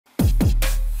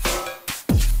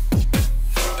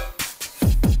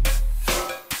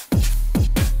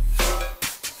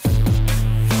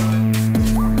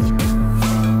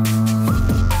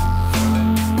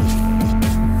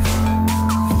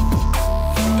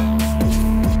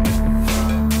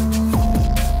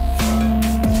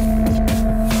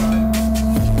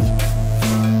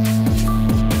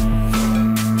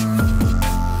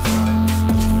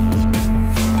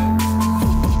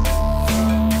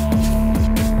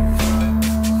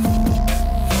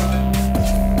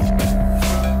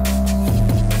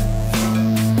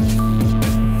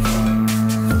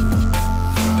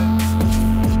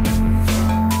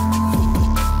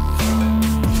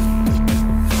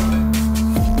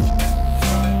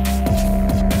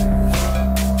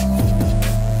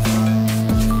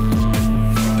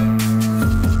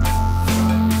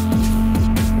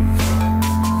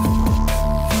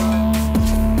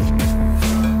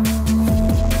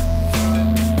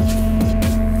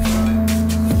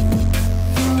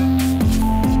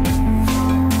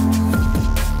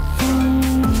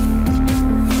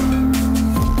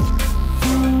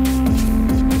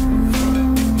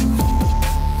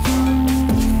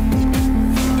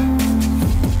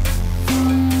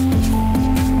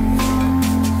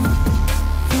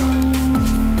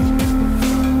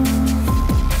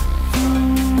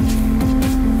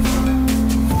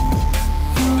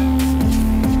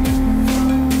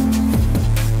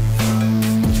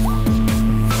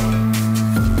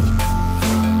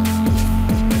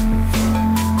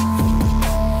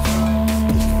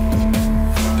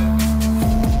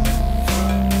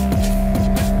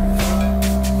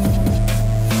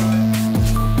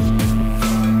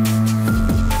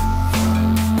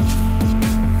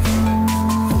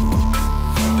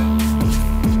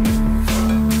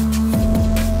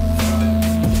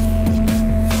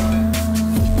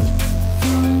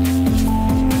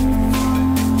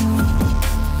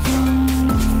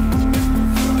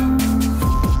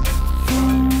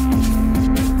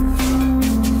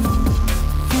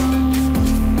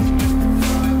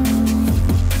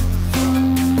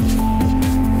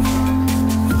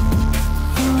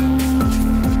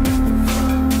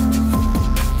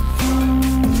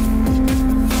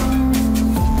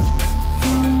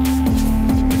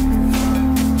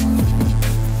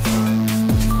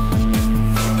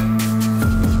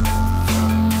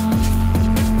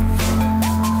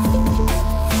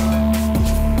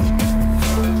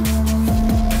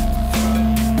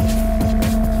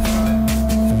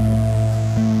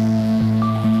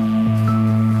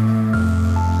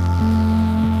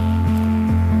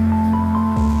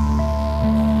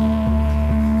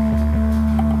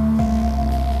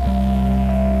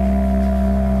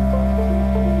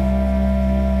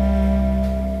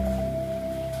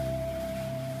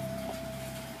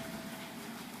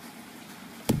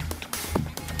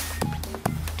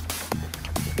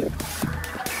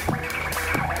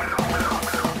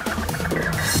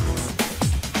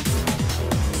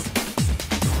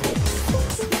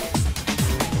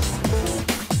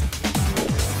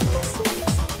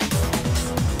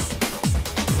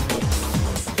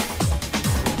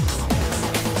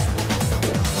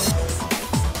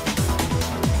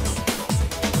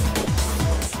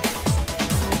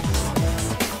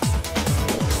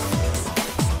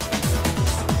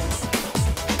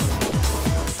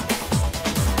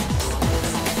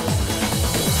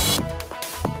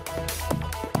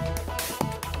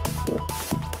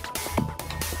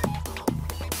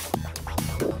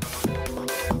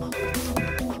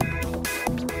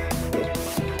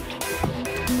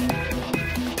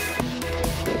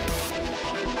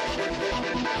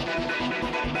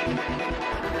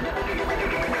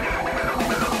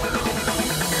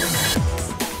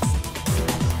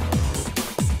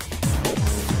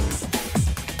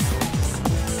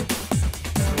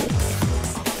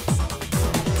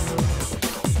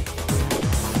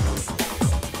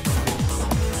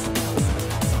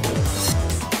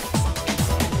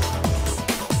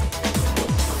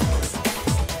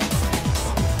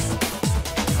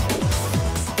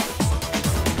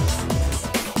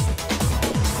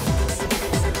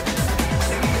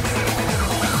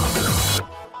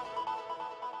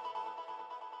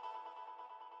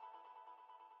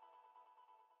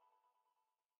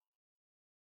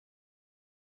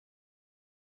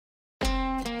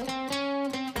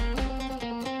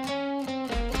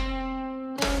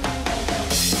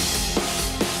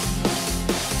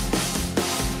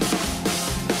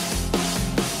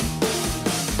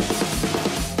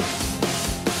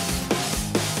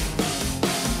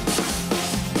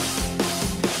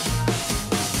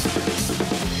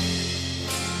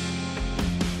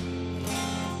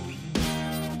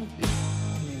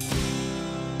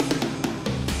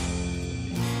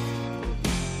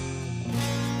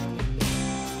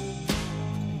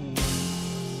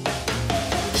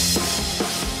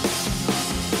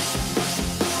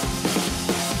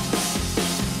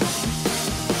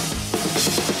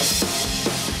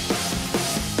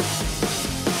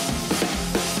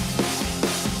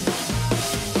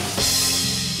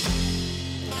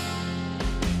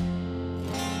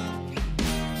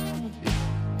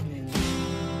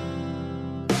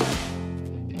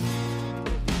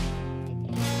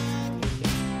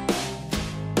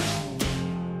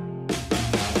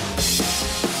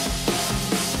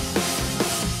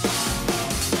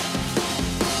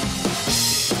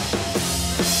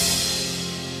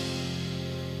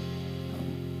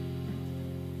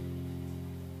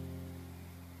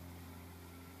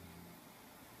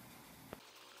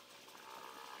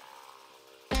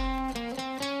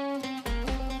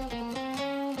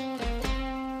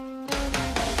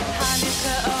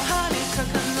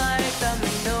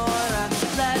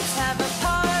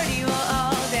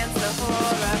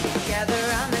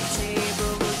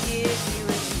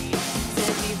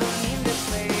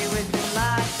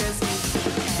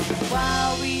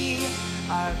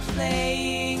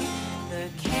playing, the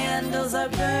candles are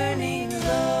burning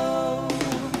low.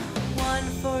 One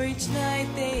for each night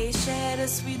they shed a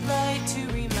sweet light to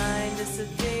remind us of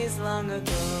days long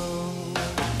ago.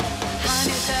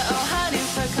 Hanukkah, oh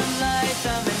Hanukkah, come light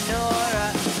the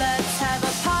menorah. Let's have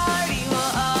a party,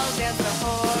 we'll all dance the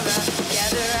hora.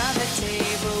 Gather around the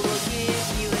table, we'll give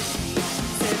you a treat.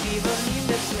 Sevivo need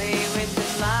to play with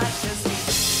and lock the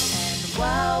seats. And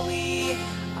while we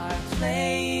are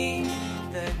playing,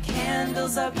 the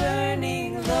candles are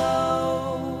burning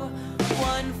low.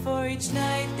 One for each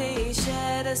night they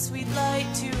shed a sweet light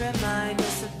to remind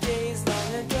us of days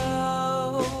long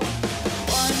ago.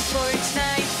 One for each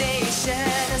night they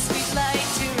shed a sweet light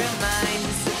to remind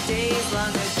us of days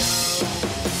long ago.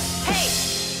 Hey!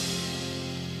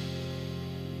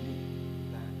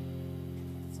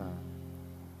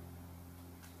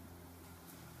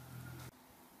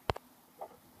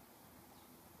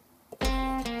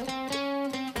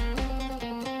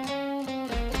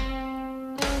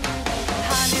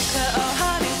 Hanukkah, oh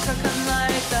Hanukkah, come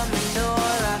light the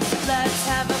menorah. Let's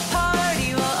have a party,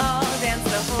 we'll all dance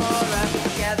the hora.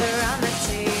 Gather round the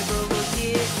table, we'll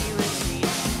give you a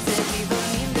treat. Said people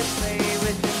need to play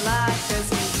with and like us.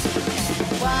 And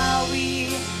while we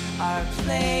are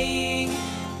playing,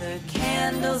 the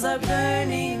candles are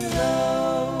burning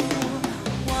low.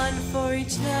 One for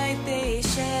each night they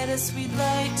shed a sweet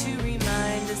light to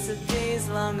remind us of days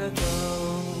long ago.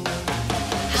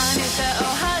 Hanukkah,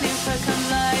 oh Hanukkah, come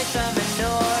light the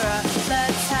menorah.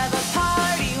 Let's have a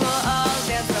party, we'll all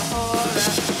dance the hora.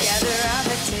 Gather around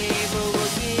the table,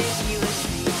 we'll give you a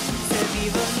treat. Said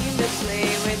people need to play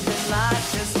with and lock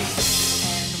the seats.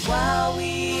 And while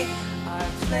we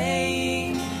are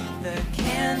playing, the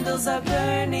candles are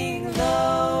burning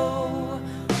low.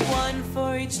 One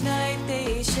for each night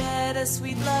they shed a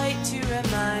sweet light to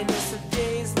remind us of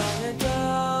days long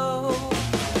ago.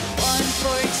 One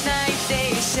for each night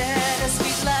they shed a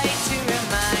sweet light to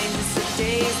remind us of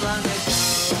days long ago.